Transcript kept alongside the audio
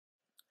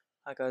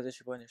Hi guys, it's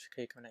your boy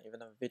Syndicate coming at you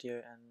with another video,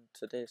 and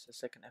today is the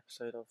second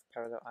episode of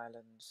Parallel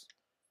Islands.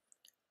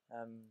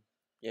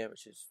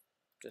 Which is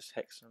just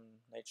Hex and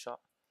Nate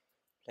Shot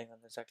playing on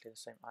exactly the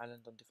same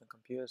island on different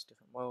computers,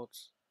 different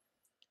worlds,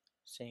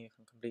 seeing who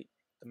can complete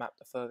the map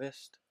the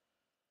furthest.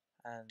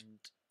 And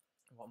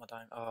what am I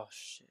dying? Oh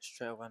shit!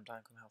 Straight away I'm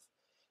dying from health.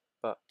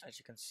 But as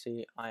you can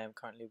see, I am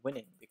currently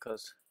winning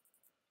because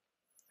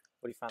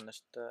we already found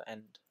the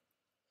end.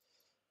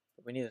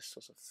 But we need a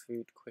source of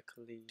food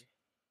quickly.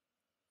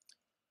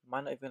 Am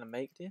I not even gonna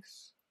make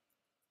this?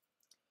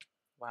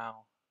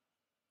 Wow.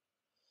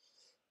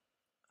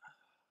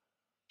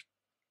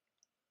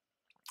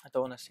 I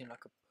don't want to seem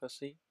like a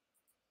pussy,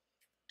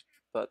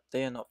 but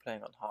they are not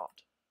playing on hard.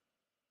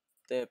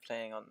 They're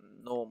playing on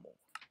normal.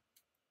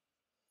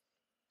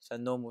 So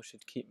normal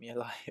should keep me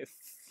alive.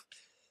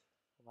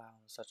 Wow,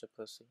 I'm such a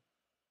pussy.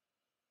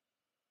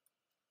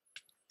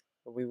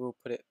 But we will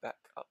put it back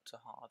up to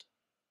hard.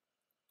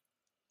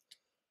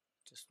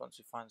 Just once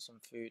we find some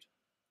food.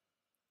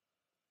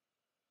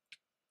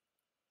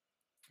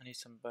 I need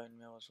some bone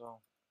meal as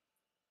well.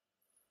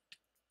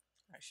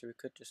 Actually, we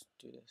could just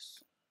do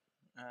this.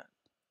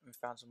 We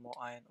found some more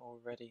iron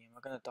already. Am I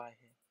gonna die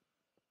here?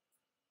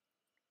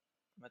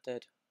 Am I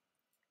dead?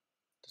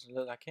 Doesn't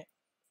look like it.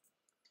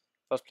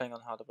 If I was playing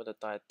on hard, I would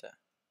have died there.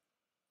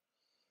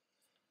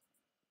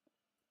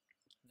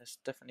 There's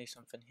definitely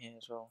something here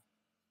as well.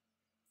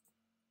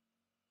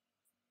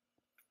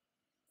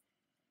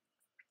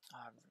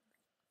 I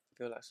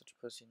feel like such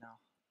a pussy now.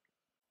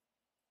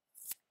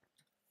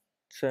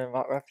 So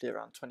roughly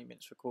around 20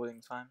 minutes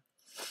recording time.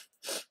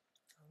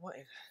 What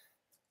is...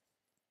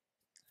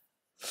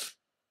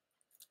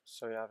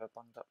 Sorry, I have a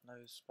bunged up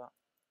nose, but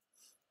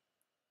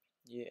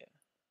yeah,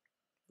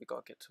 we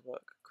gotta get to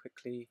work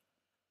quickly.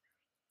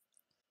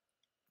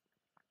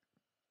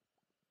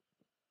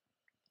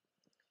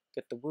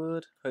 Get the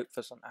wood, hope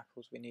for some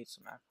apples. We need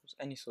some apples.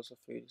 Any source of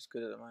food is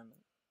good at the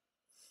moment.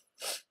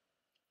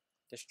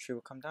 This tree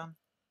will come down.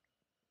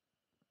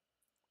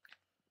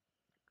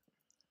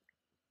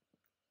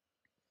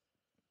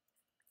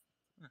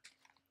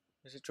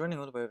 Is it joining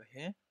all the way over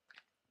here?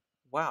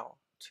 Wow,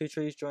 two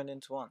trees joined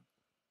into one.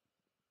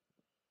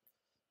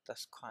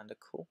 That's kinda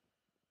cool.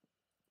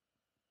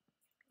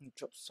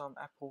 Drop some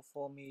apple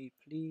for me,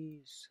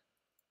 please.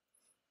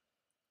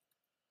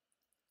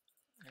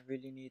 I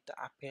really need the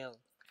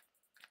apple.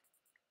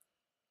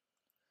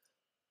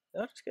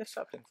 Did I just get a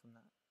sapling from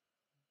that?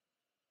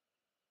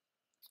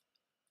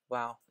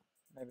 Wow,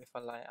 maybe if I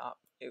light it up,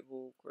 it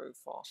will grow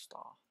faster.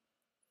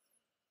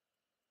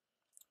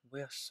 We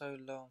are so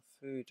low on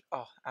food.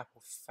 Oh,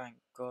 apple, thank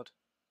God.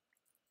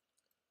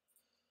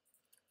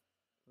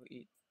 We'll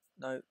eat.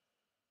 No,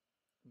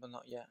 but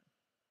not yet.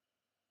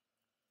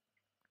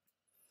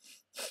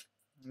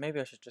 Maybe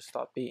I should just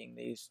start beating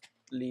these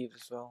leaves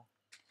as well.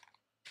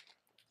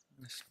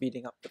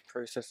 Speeding up the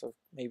process of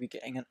maybe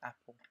getting an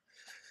apple.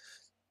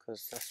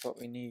 Because that's what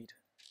we need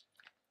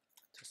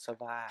to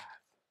survive.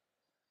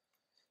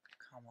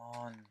 Come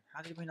on.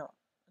 How did we not...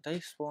 They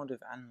spawned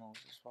with animals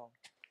as well.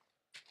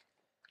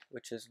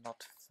 Which is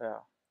not fair.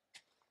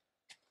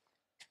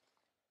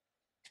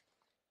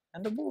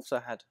 And the wolves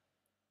I had.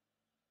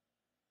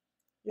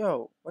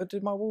 Yo, where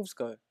did my wolves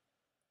go?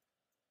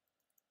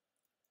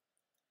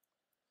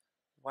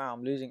 Wow,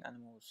 I'm losing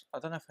animals. I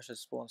don't know if I should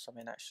spawn some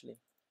in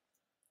actually.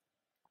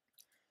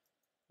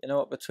 You know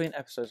what, between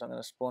episodes I'm going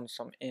to spawn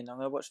some in. I'm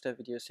going to watch their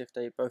videos, see if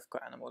they both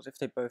got animals. If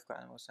they both got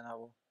animals, then I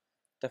will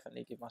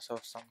definitely give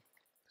myself some.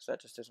 Because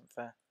that just isn't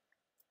fair.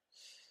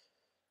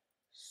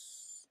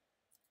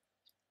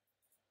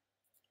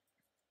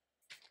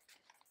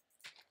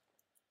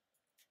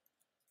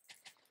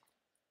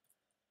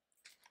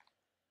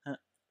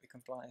 We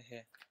can plant it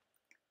here.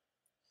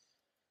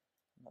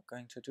 I'm not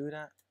going to do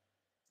that.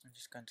 I'm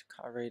just going to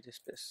cut away this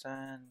bit of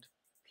sand,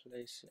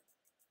 place it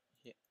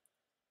here.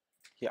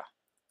 Here.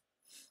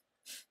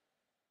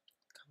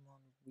 Come on,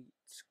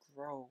 weeds,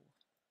 grow.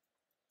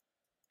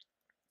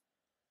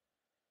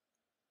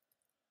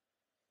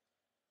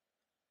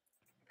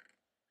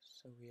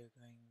 So we are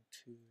going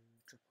to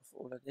drop off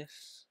all of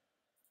this.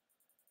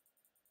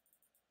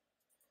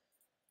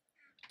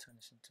 Turn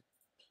this into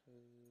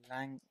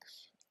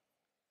planks.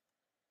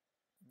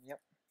 Yep.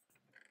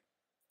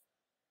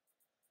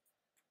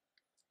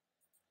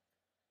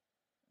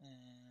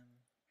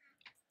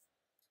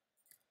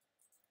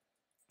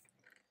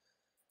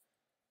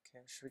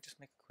 Okay, should we just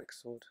make a quick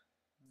sword?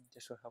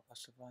 This will help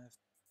us survive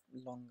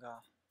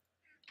longer.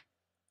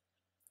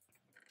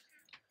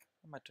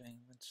 What am I doing?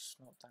 I'm going to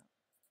smelt that.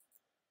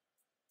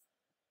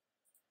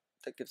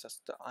 That gives us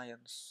the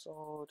iron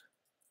sword.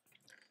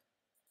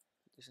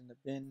 Put this in the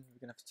bin. We're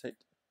going to have to take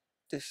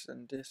this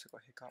and this. I've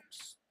got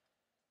hiccups.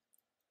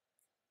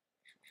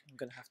 I'm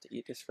going to have to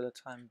eat this for the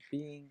time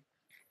being.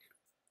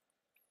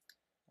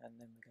 And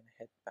then we're going to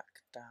head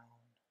back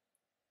down.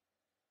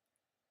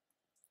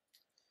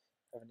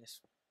 Having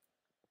this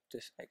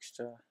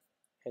extra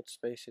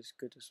headspace is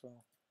good as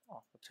well.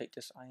 Oh, we'll take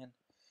this iron.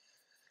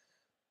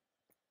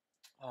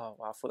 Oh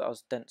wow, I thought that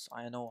was dense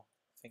iron ore.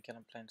 Thinking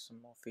I'm playing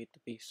some more Feed the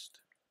Beast.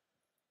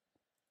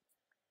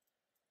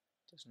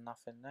 There's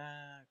nothing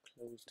there.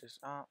 Close this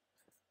up.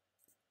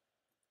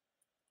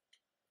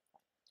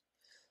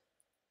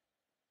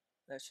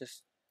 Let's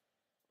just...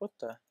 What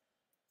the?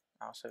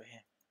 Oh, it's over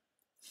here.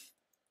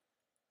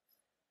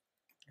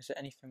 Is there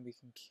anything we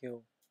can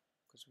kill?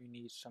 Because we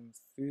need some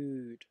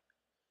food.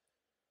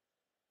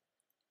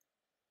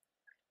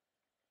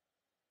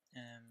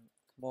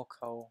 More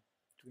coal.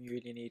 Do we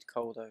really need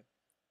coal though?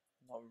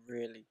 Not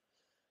really.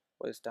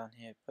 What is down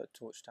here? Put a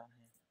torch down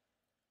here.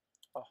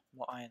 Oh,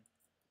 more iron.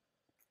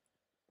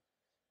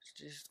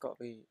 This has got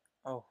to be...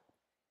 Oh.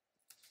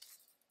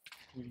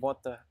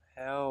 What the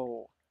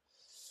hell?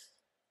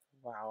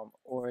 Wow, I'm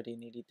already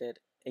nearly dead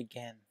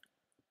again.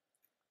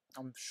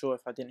 I'm sure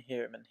if I didn't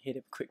hear him and hit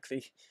him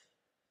quickly.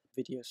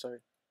 Video, sorry.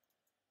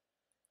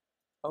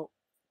 Oh.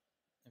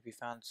 Have we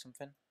found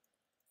something?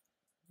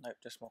 Nope,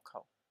 just more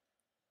coal.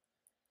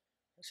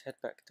 Let's head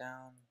back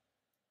down.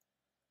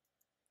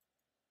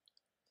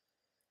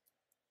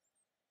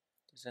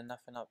 Is there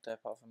nothing up there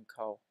apart from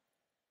coal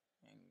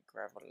and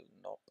gravel?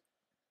 Nope.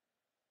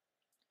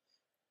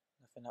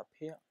 Nothing up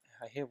here.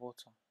 I hear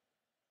water.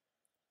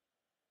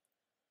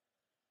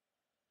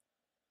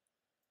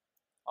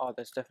 Oh,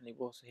 there's definitely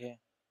water here.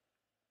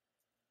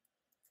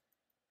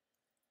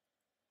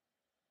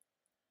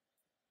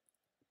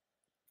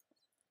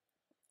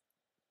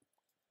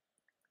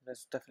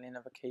 There's definitely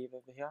another cave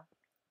over here.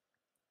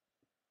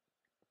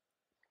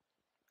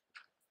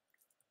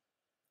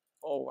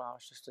 Oh wow,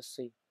 it's just a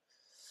sea.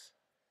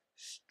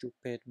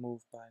 Stupid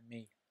move by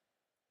me.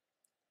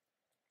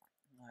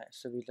 Alright,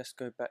 so let's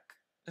go back.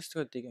 Let's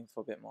go digging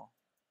for a bit more.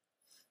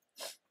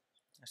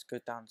 Let's go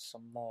down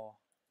some more.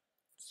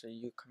 So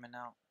you coming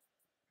out.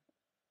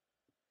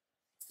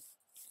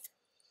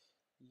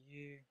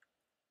 You.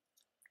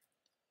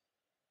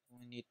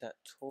 We need that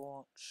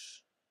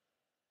torch.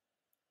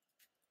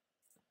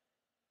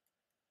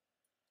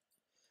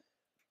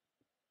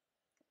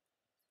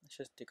 Let's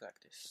just dig like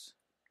this.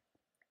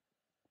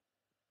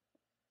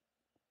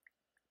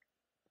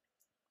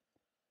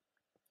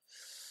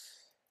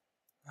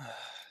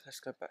 Let's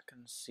go back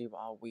and see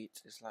what our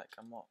wheat is like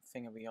and what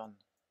thing are we on.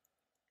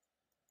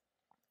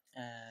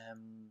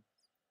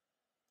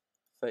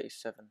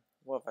 37.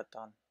 What have I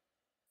done?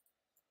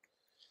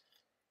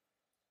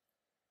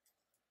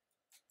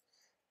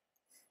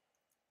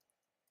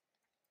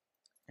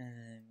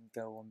 And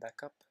go on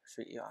back up.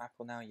 Should we eat our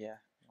apple now? Yeah,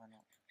 why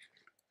not?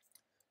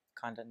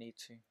 Kinda need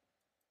to.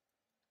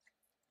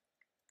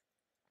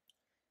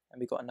 And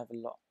we got another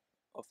lot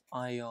of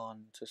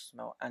iron to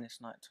smelt, and it's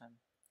night time.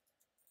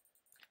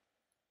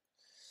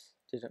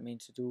 Didn't mean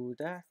to do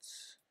that.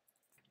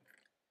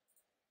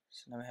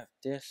 So now we have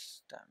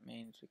this. That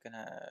means we can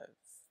have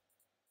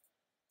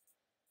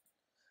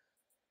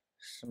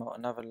smelt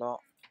another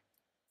lot.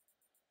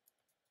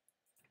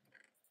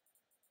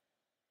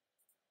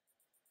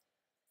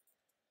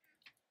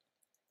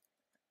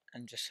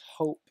 And just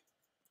hope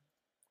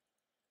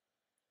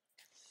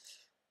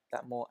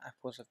that more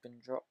apples have been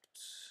dropped.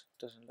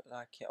 Doesn't look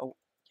like it. Oh,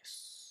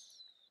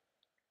 yes.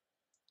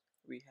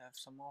 We have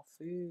some more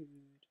food.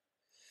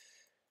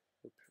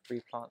 We'll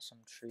replant some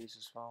trees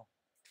as well.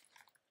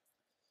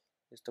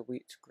 Is the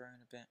wheat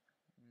grown a bit?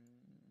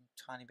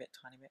 Tiny bit,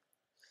 tiny bit.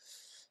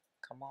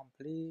 Come on,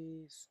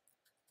 please.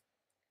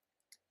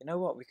 You know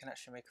what? We can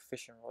actually make a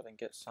fishing rod and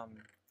get some,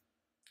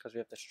 because we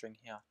have the string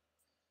here.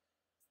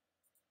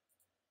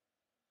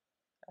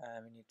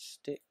 We need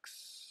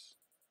sticks.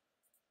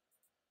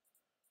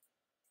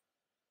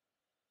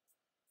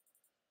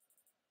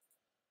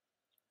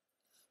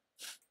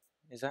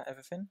 Is that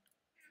everything?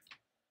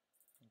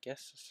 I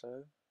guess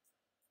so.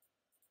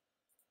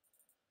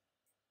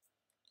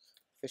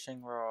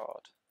 Fishing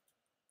rod.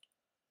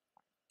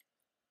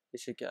 We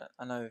should get.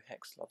 I know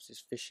Hex loves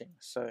his fishing,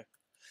 so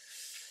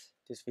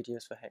this video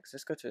is for Hex.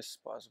 Let's go to his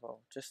spot as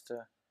well, just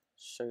to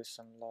show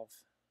some love.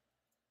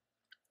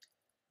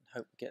 And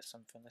hope we get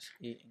something. Let's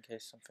eat in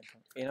case something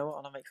comes. You know what?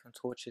 I'm gonna make some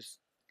torches,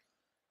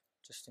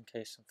 just in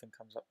case something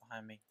comes up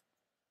behind me.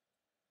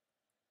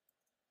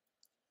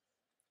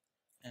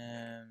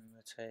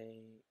 We'll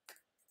take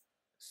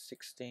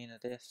 16 of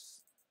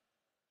this.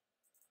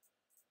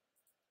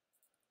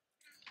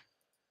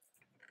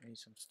 We need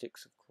some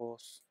sticks, of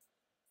course.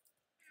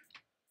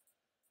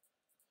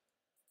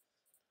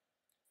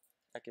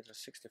 That gives us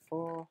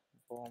 64.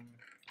 Boom.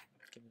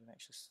 Give me an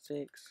extra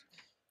 6.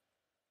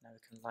 Now we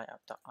can light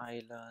up the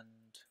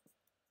island.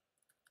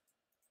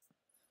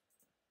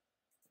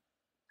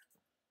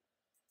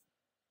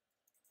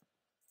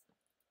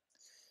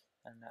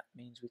 And that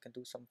means we can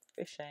do some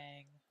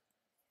fishing.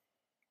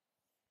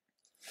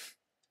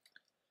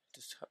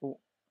 Just, oh,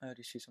 I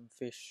already see some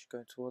fish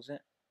going towards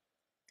it.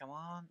 Come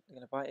on, they're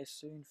going to bite it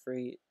soon.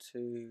 3,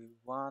 2,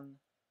 1.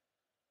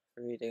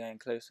 3, they're getting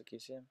closer, can you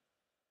see them?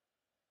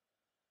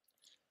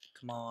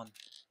 Come on.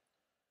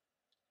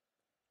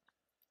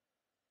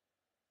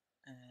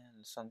 And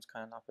the sun's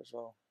coming up as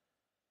well.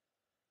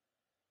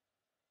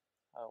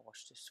 I'll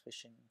watch this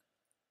fishing.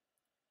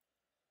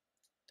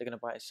 They're going to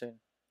bite it soon.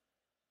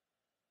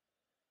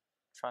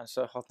 Trying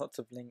so hard not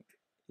to blink.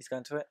 He's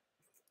going to it.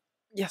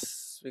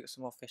 Yes, we got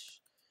some more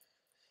fish.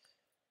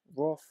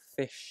 Raw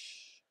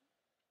fish.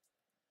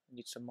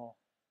 Need some more.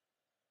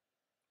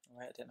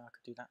 Alright, I didn't know I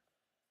could do that.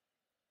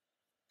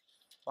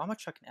 Why am I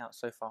chucking it out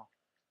so far?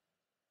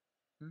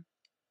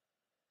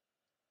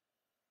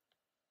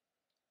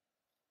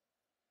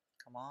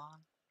 Come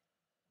on.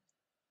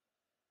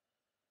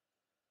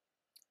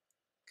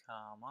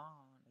 Come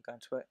on. You're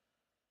going to it.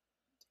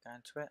 You're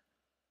going to it.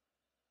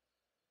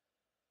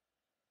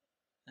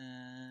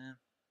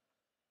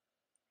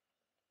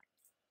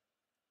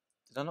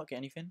 Did I not get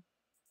anything?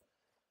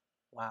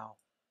 Wow.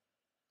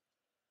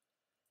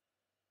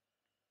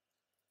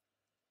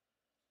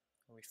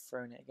 Are we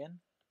throwing it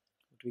again?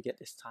 What do we get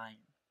this time?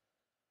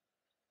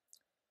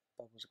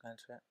 Bubbles are going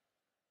to it.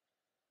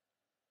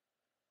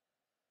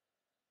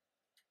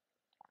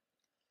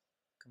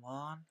 Come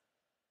on.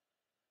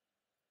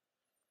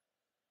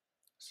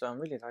 So I'm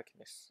really liking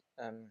this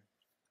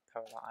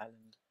Parallel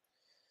Island.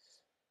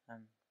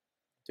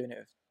 Doing it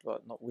with,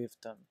 well, not with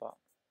them, but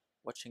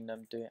watching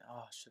them do it.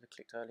 Oh, I should have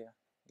clicked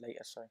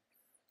later, sorry.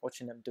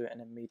 Watching them do it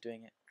and then me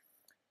doing it.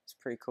 It's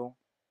pretty cool.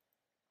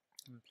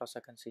 And plus I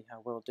can see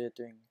how well they're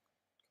doing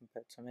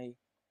compared to me.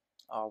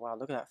 Oh wow,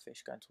 look at that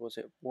fish going towards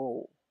it.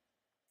 Whoa.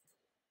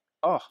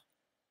 Oh.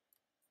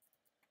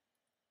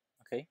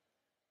 Okay.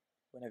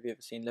 When have you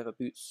ever seen leather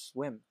boots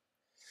swim?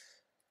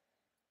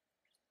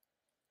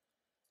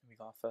 We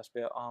got our first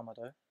bit of armor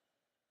though.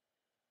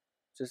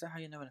 So is that how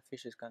you know when a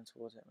fish is going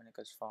towards it, when it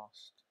goes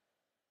fast?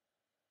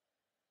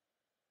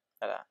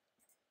 Like that.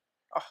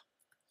 Oh.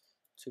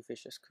 2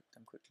 fish, let's cook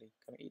them quickly.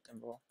 Can we eat them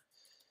raw?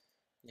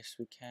 Yes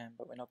we can,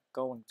 but we're not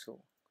going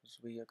to, because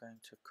we are going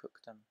to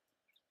cook them.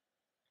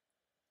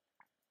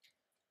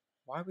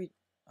 Why are we...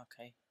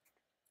 Okay.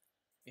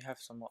 We have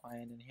some more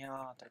iron in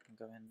here, that can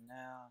go in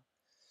now.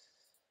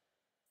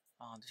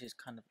 Oh, this is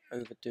kind of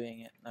overdoing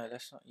it. No,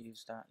 let's not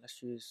use that.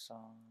 Let's use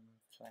some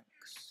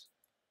planks.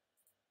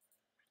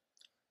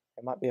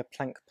 It might be a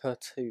plank per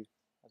 2.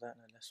 I don't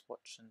know, let's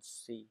watch and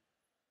see.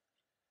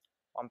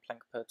 1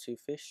 plank per 2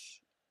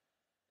 fish.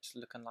 It's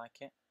looking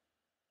like it.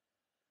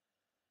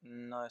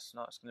 No, it's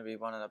not. It's going to be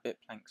 1 and a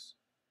bit planks.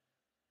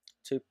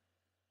 2.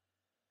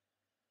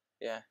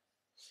 Yeah.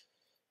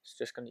 It's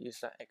just going to use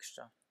that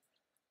extra.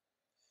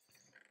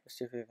 Let's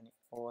see if we have any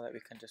ore that we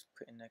can just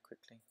put in there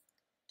quickly.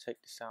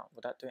 Take this out.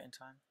 Would that do it in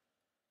time?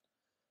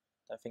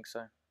 Don't think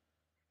so.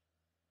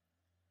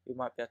 We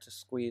might be able to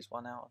squeeze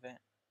 1 out of it.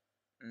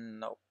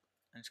 Nope.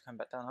 And it's come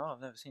back down. Oh, I've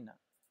never seen that.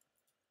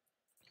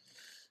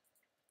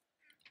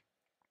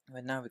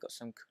 But now we've got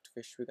some cooked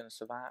fish. We're gonna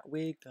survive.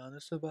 We're gonna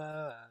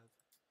survive.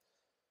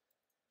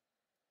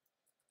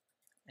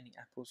 Any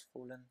apples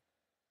fallen?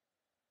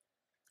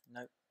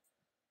 Nope.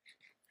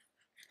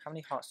 How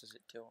many hearts does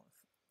it deal?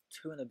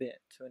 2 and a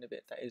bit. 2 and a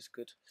bit. That is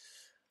good.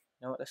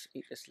 You know what? Let's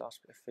eat this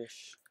last bit of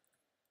fish.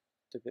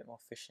 Do a bit more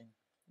fishing.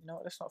 You know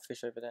what? Let's not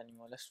fish over there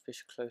anymore. Let's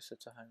fish closer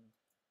to home.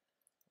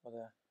 Or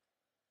there.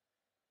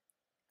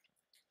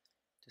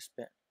 This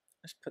bit.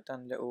 Let's put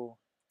down a little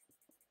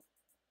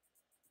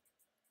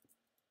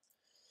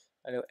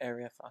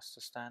area for us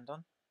to stand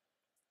on.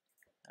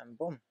 And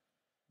boom.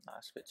 No,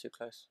 that's a bit too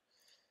close.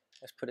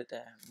 Let's put it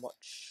there and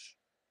watch.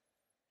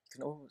 You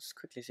can always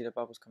quickly see the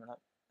bubbles coming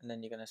up, and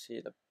then you're going to see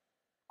the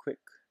quick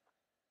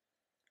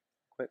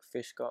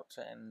fish go up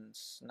to it and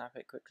snap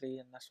it quickly,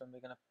 and that's when we're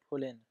going to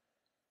pull in.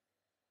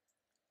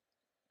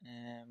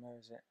 And where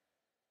is it?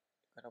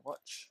 Gotta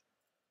watch.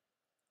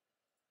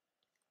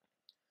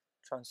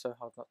 Trying so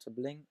hard not to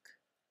blink.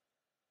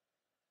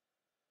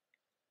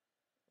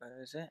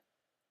 Where is it?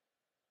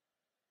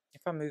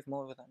 If I move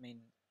more, would that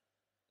mean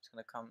it's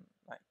going to come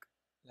like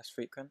less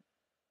frequent?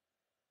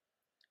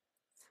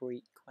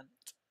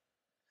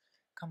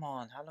 Come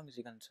on, how long is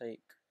he going to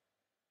take?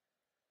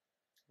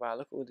 Wow,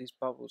 look at all these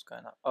bubbles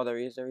going up. Oh, there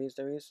he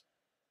is.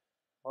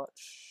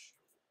 Watch.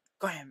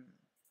 Got him!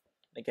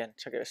 Again,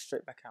 check it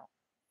straight back out.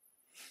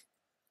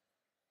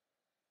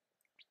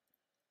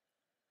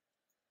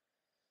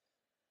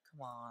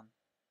 Come on.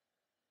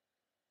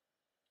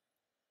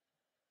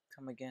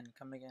 Come again,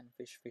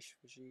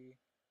 fishy.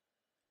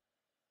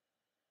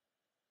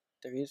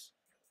 There he is.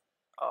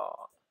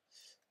 Oh,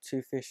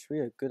 2 fish. We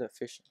are good at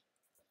fishing.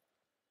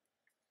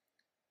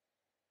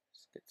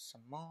 Let's get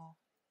some more.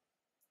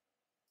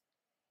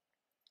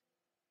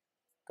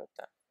 Got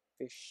that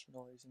fish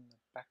noise in the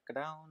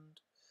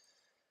background.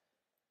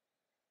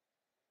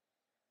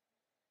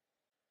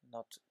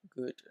 Not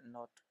good.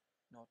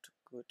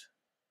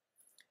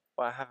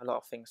 But I have a lot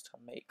of things to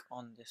make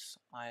on this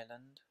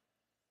island.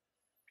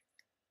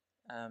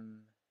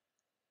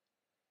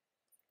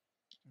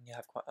 You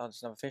have quite. Oh,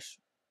 there's another fish.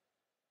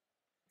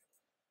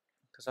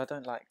 Because I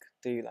don't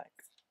do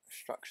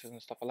structures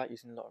and stuff. I like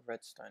using a lot of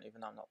redstone,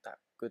 even though I'm not that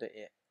good at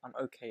it. I'm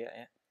okay at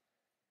it.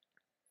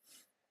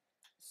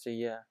 So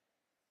yeah,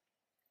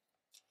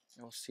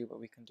 we'll see what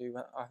we can do.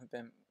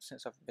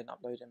 Since I've been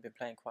uploading, been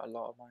playing quite a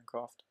lot of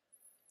Minecraft.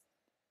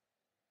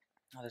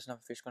 Oh, there's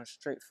another fish going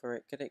straight for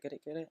it. Get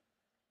it.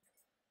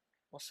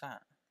 What's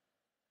that?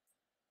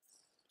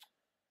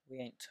 We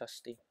ain't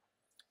tusty.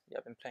 Yeah,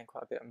 I've been playing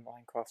quite a bit of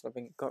Minecraft.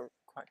 I've got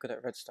quite good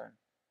at redstone.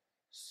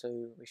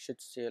 So we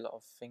should see a lot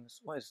of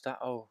things. What is that?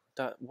 Oh,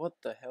 what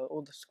the hell?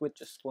 All the squid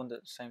just spawned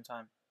at the same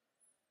time.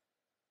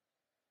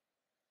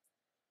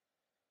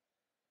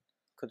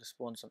 Could have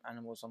spawned some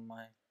animals on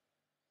my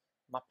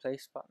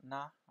place, but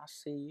nah, I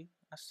see you.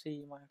 I see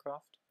you,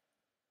 Minecraft.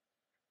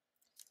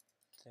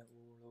 They're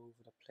all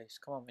over the place.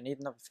 Come on, we need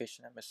another fish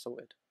and then we're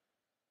sorted.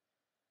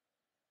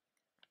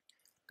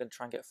 I'm gonna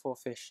try and get 4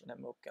 fish and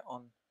then we'll get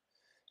on.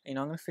 You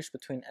know, I'm gonna fish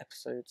between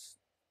episodes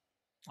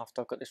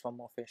after I've got this one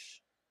more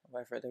fish.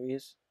 Whatever there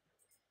is.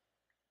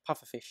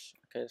 Puffer fish.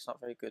 Okay, that's not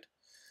very good.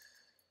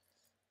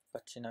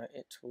 But you know,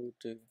 it will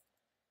do.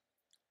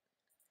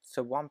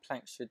 So 1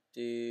 plank should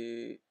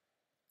do.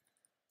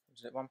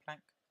 Is it 1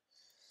 plank?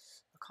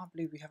 I can't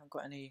believe we haven't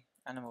got any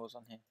animals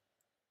on here.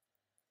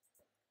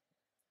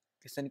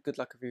 It's only good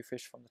luck if you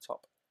fish from the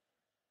top.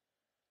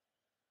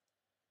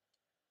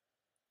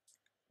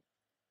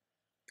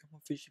 Come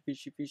on, fishy,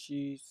 fishy,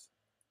 fishies.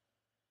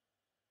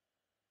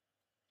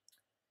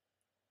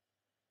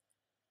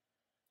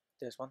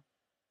 There's one.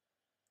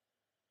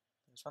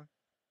 There's one.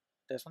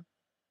 There's one.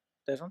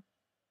 There's one.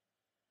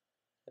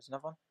 There's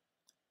another one.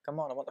 Come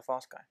on, I want the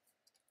fast guy.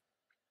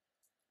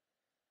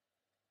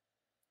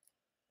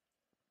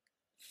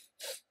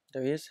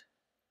 There he is.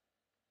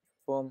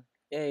 Boom.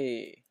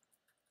 Yay.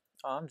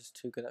 Oh, I'm just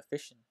too good at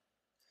fishing.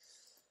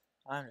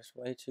 I'm just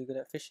way too good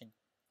at fishing.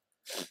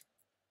 Let's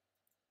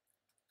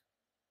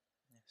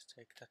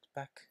take that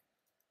back.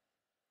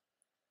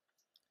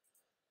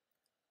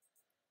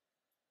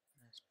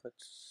 Let's put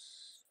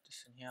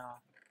this in here.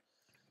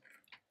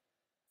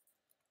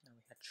 Now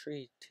we had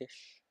 3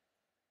 fish.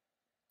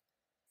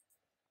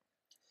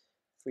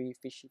 3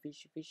 fishy,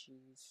 fishy,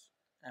 fishies.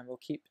 And we'll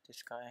keep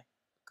this guy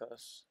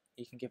because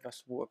he can give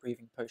us water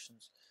breathing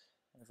potions.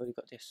 And we've already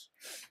got this.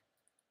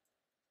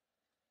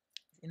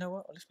 You know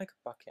what? Let's make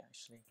a bucket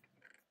actually.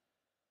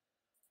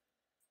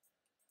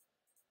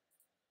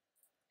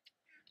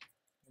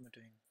 What am I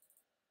doing?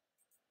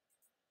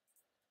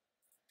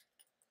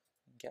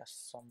 Get us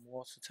some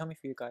water. Tell me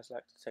if you guys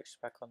like the texture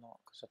pack or not,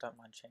 because I don't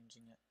mind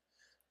changing it,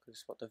 because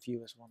it's what the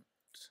viewers want.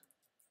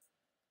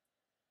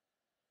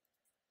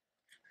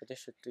 But this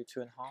should do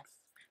 2.5.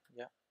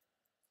 Yeah.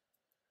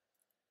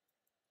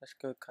 Let's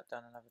go cut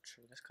down another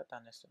tree. Let's cut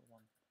down this little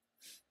one.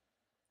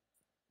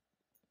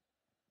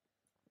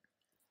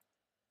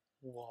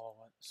 Whoa,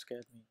 that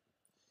scared me.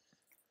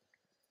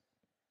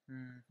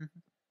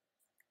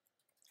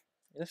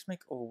 Let's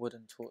make all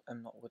wooden tool.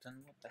 Not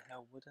wooden. What the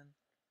hell, wooden?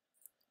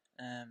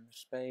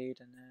 Spade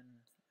and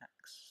then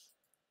axe.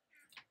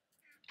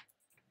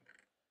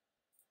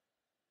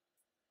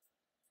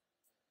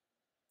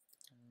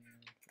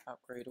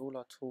 Upgrade all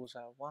our tools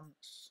at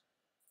once.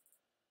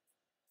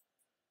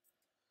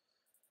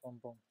 Boom,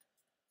 boom.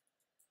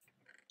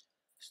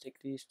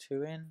 Stick these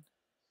 2 in.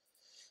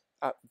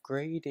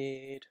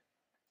 Upgraded.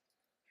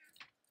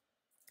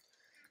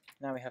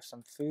 Now we have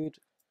some food.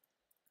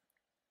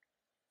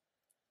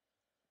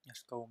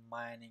 Let's go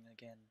mining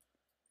again.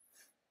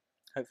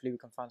 Hopefully we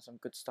can find some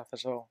good stuff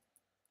as well.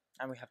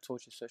 And we have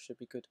torches, so it should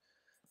be good.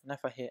 And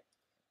if I hit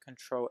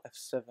Control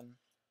F7,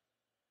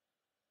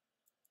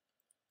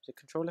 is it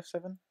Control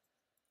F7?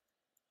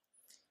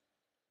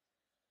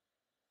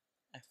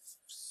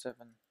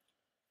 F7.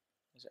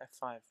 Is it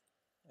F5?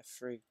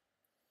 F3?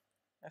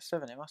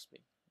 F7 it must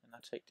be. And I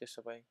take this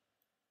away.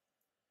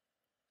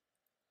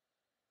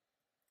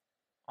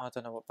 I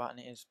don't know what button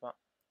it is, but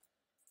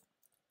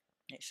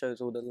it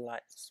shows all the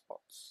light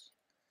spots.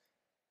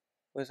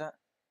 What is that?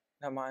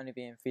 That might only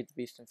be in Feed the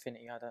Beast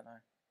Infinity, I don't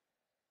know.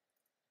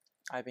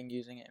 I've been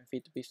using it in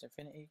Feed the Beast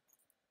Infinity.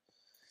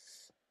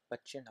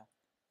 But you know.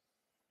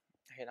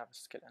 I hit another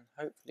skeleton.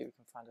 Hopefully we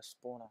can find a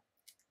spawner.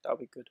 That'll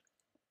be good.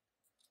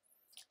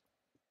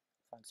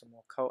 Find some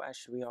more coal.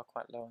 Actually we are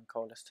quite low on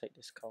coal. Let's take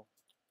this coal.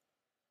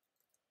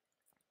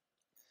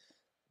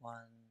 1,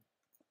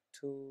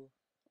 2.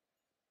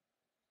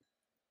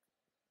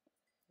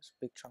 There's a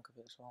big chunk of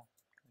it as well.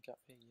 Can we get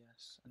up here?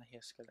 Yes. And I hear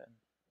a skeleton.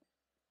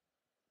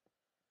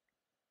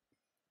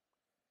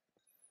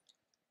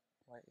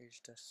 Where is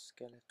the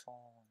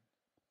skeleton?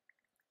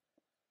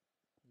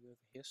 You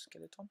over here,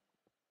 skeleton?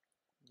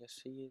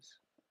 Yes, he is.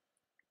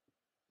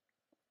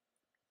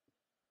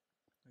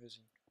 Where is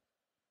he?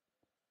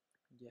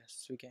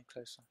 Yes, we're getting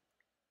closer.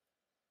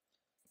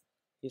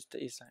 He's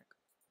like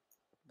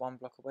 1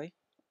 block away.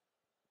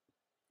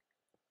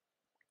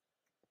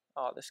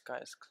 Oh, this guy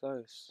is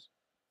close.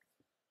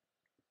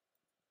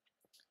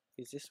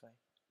 He's this way.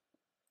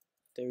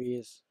 There he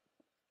is.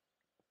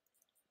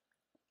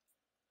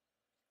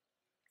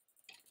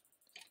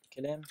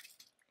 Kill him.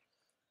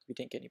 We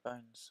didn't get any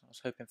bones. I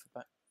was hoping for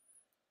back.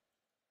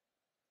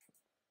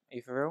 Are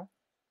you for real?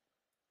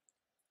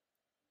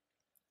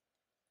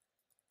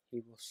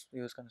 He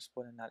was going to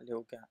spawn in that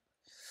little gap.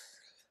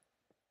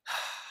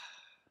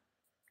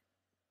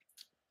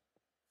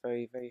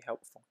 Very, very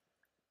helpful.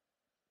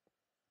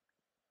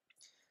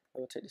 I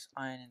will take this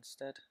iron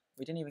instead.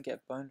 We didn't even get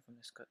a bone from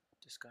this guy.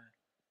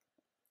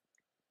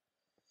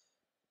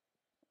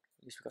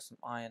 At least we got some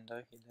iron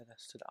though. He led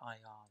us to the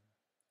iron.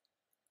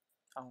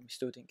 Oh, we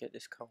still didn't get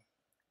this coal.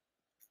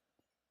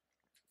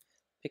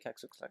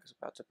 Pickaxe looks like it's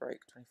about to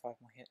break. 25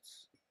 more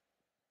hits.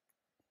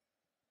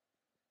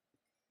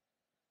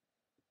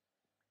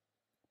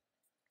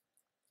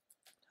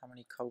 How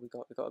many coal we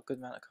got? We got a good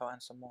amount of coal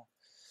and some more.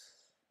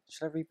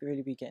 Should I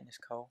really be getting this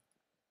coal?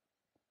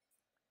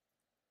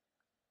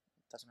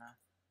 Doesn't matter.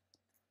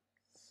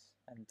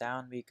 And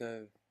down we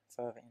go,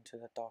 further into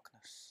the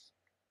darkness.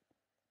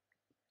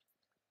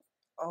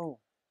 Oh!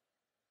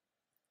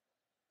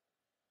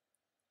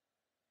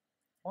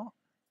 What?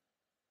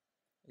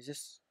 Is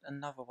this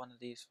another one of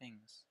these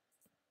things?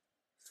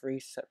 3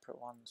 separate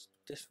ones.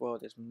 This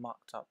world is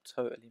mucked up,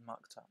 totally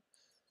mucked up.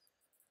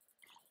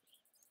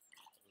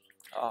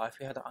 Oh, if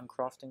we had an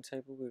uncrafting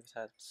table, we would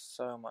have had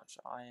so much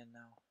iron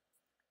now.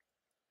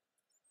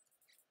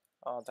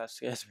 Oh, that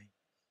scares me.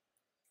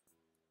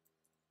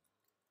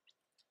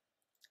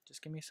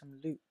 Just give me some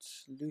loot.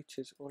 Loot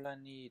is all I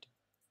need.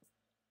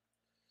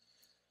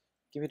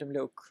 Give me them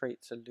little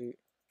crates of loot.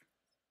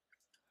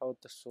 Hold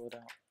the sword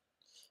out.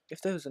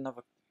 If there was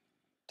another...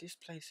 This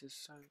place is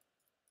so...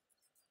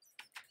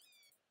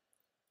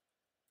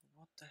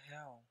 What the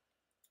hell?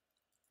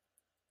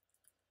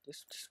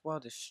 This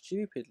world is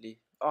stupidly...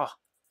 Oh!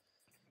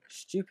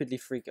 Stupidly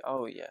freaky.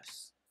 Oh,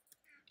 yes.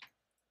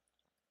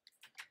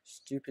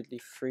 Stupidly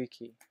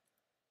freaky.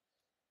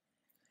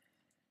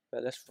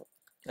 But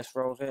let's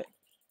roll with it.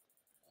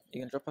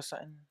 You can drop us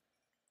something?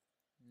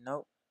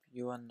 Nope,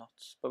 you are not.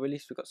 But at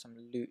least we got some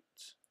loot.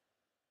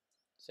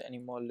 Is there any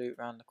more loot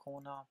around the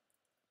corner?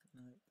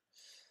 No.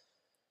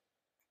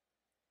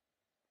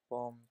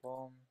 Boom,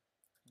 boom.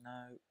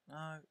 No,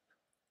 no.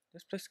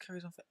 This place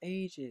carries on for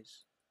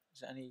ages. Is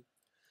there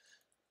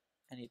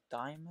any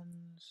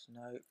diamonds?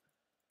 No.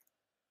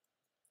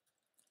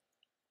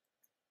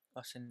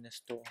 What's in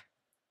this door?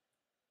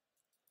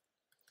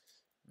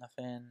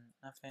 Nothing,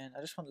 nothing.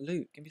 I just want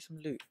loot. Give me some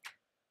loot.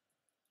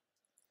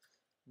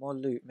 More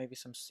loot. Maybe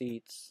some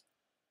seeds.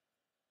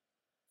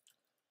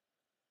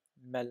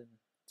 Melon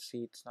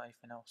seeds, not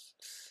anything else.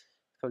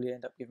 Probably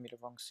end up giving me the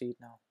wrong seed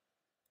now.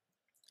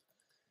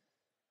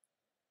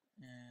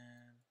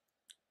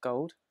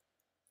 Gold.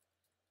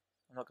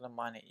 I'm not gonna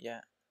mine it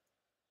yet.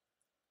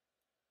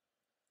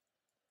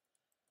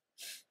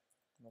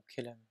 We'll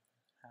kill him.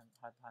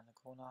 Hide behind the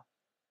corner.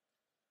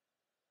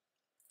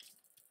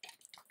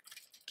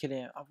 Kill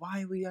him. Oh,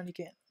 why are we only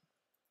getting...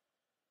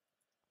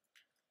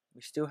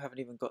 We still haven't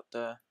even got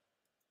the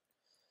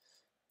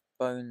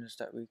bones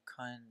that we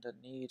kinda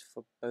need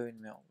for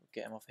bone meal. We'll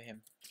get him off of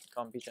him.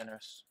 Can't be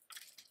generous.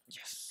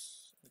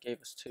 Yes! He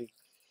gave us 2.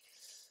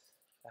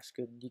 That's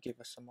good. And you give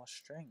us some more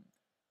string.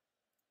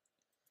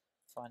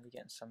 Finally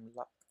getting some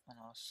luck on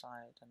our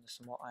side. And there's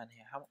some more iron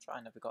here. How much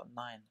iron have we got?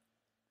 9.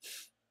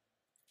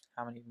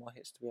 How many more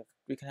hits do we have?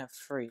 We can have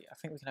 3. I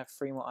think we can have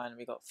 3 more iron.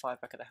 We got 5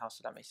 back at the house,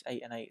 so that makes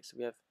 8 and 8.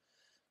 So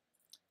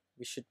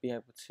we should be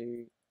able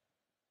to...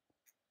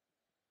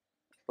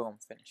 Boom,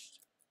 finished.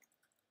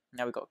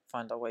 Now we've got to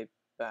find our way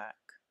back.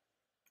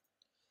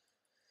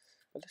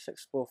 But let's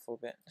explore for a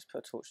bit. Let's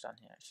put a torch down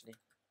here actually.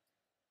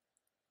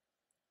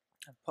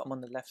 And put them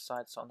on the left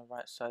side, so on the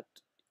right side.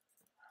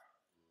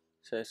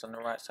 So it's on the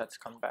right side to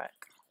come back.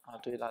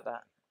 I'll do it like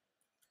that.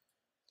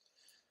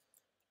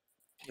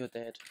 You're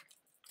dead.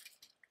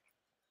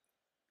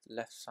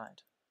 Left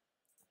side.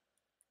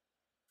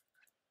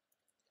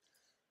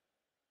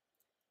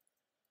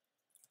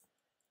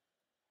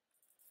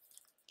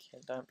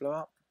 Okay, don't blow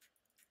up.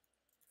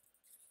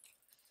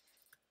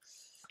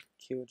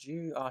 Killed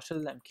you. Oh, I should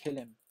have let him kill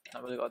him.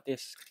 I would have got a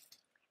disc.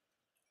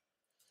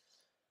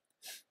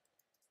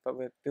 But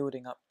we're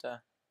building up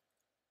the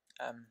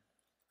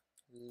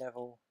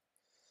level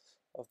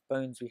of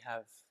bones we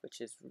have, which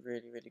is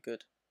really, really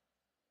good.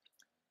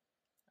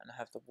 And I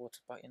have the water,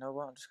 but you know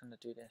what? I'm just going to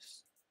do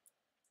this.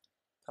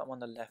 Put them on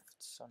the left,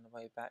 so on the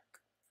way back.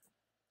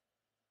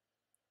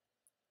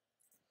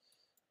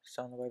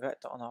 So on the way back,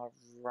 on our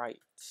right.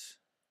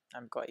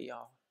 And we've got to eat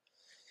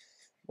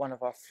one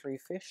of our 3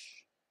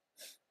 fish.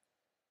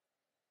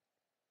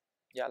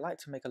 Yeah, I like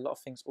to make a lot of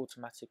things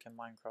automatic in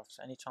Minecraft,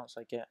 so any chance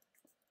I get,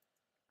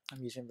 I'm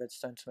using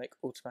redstone to make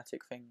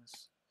automatic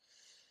things.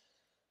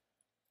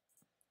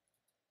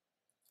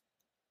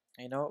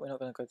 And you know what, we're not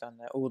going to go down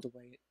there all the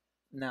way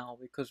now,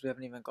 because we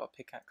haven't even got a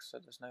pickaxe, so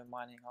there's no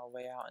mining our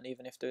way out, and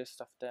even if there is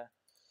stuff there,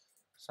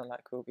 it's not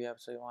like we'll be able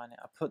to mine it.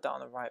 I put that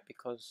on the right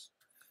because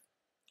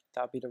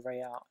that would be the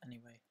way out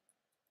anyway.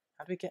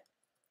 How do we get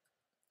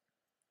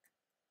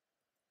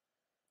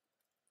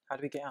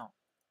out?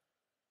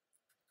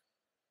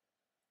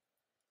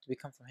 Do we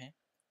come from here?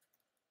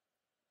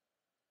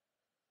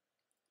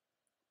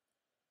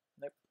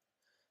 Nope.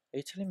 Are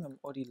you telling me I'm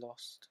already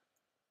lost?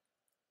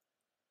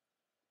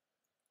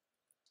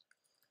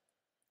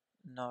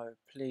 No,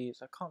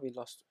 please, I can't be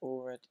lost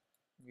already.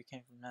 We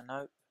came from there.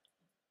 Nope.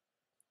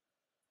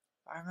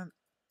 I remember.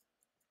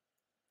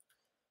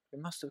 We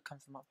must have come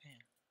from up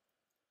here.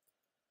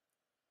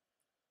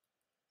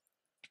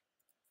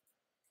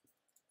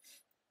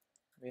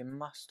 We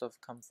must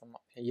have come from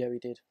up here. Yeah, we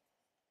did.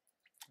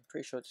 I'm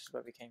pretty sure this is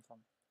where we came from.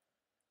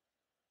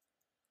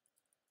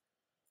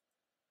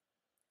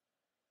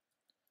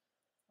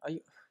 Are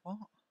you... What?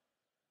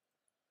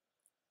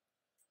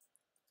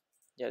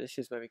 Yeah, this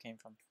is where we came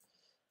from.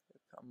 We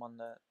put them on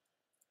the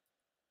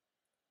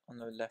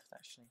left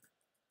actually.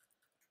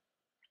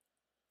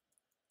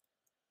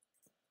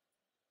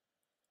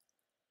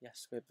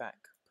 Yes, we're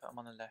back. Put them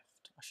on the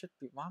left. I should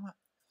be. Why am I?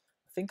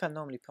 I think I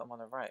normally put them on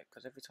the right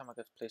because every time I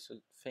go to place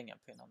a thing, I'm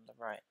putting on the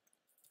right.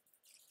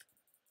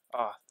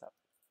 Ah, that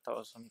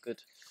was some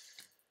good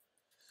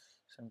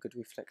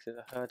reflexes.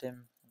 I heard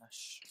him and I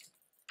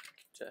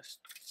just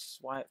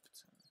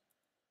swiped and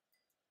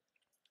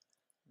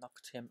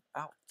knocked him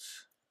out.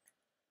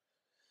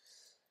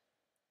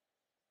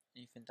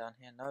 Anything down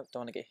here? No,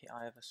 don't want to get hit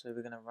either, so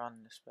we're gonna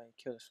run this way,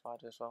 kill the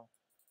spider as well.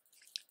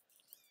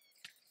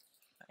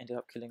 I ended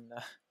up killing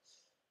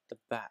the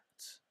bat.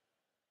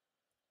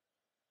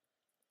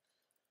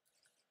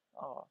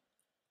 Oh,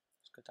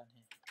 let's go down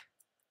here.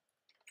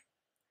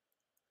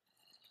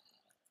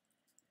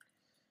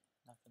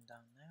 Nothing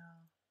down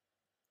there.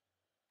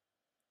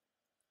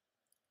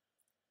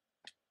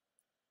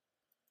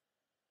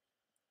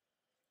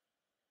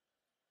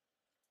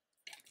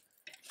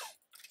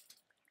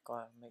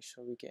 Gotta make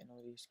sure we're getting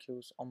all these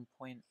kills on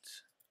point.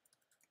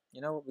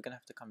 You know what? We're gonna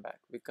have to come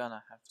back. We're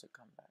gonna have to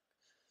come back.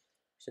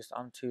 It's just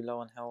I'm too low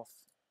on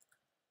health,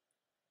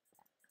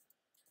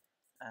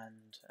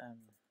 and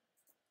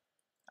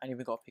I ain't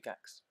even got a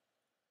pickaxe,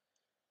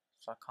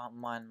 so I can't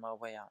mine my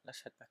way out.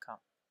 Let's head back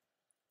up.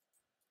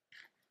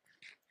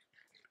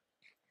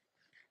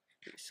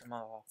 Get some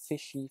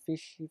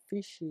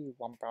fishy,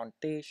 one brown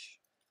dish.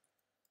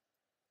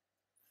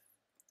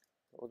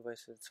 All the way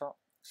to the top.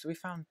 So we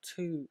found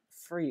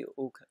three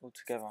all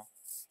together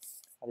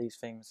are these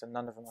things, and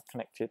none of them are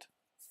connected.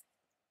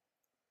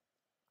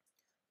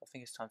 I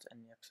think it's time to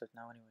end the episode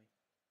now anyway.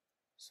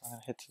 So I'm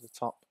gonna head to the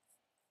top,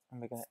 and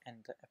we're gonna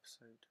end the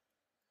episode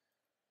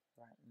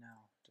right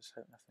now. Just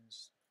hope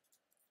nothing's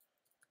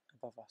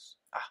above us.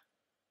 Ah,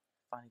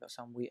 finally got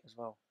some wheat as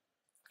well.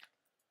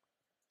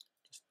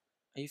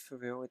 Are you for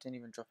real? It didn't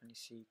even drop any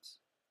seeds.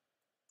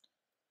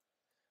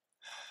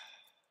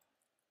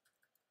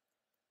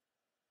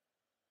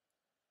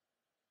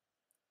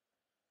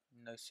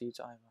 No seeds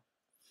either.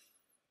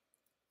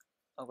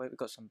 Oh wait, we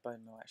got some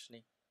bone meal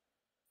actually.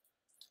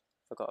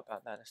 Forgot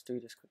about that. Let's do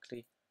this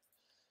quickly,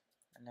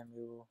 and then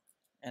we will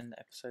end the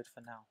episode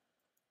for now.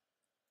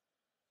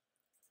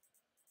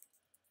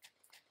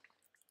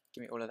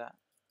 Give me all of that.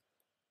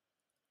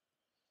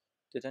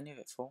 Did any of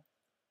it fall?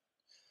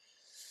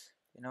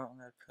 You know what, I'm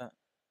going to put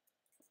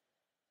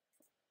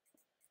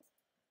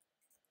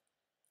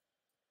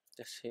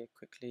this here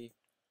quickly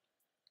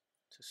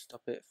to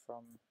stop it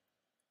from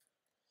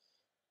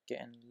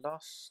getting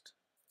lost.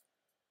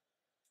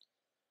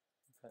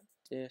 Put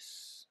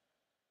this.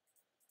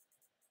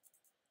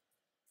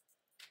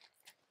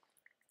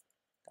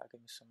 That'll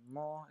give me some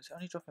more. Is it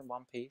only dropping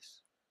one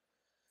piece?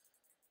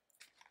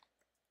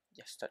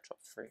 Yes, that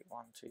dropped 3.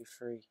 1, 2,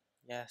 3.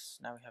 Yes,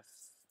 now we have...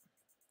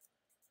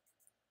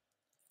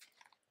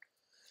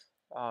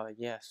 Oh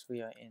yes,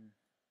 we are in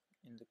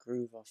the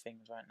groove of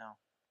things right now.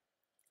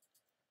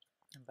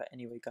 But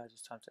anyway guys,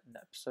 it's time to end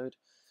the episode.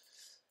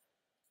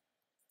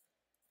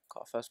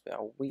 Got our first bit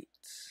of wheat.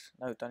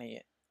 No, don't eat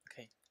it.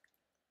 Okay.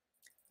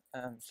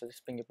 So this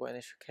has been your boy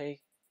NHK.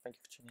 Thank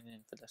you for tuning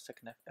in for the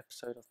second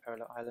episode of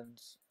Parallel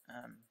Islands. Be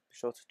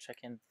sure to check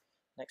in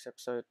next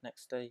episode,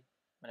 next day,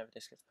 whenever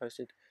this gets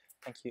posted.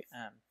 Thank you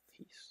and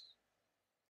peace.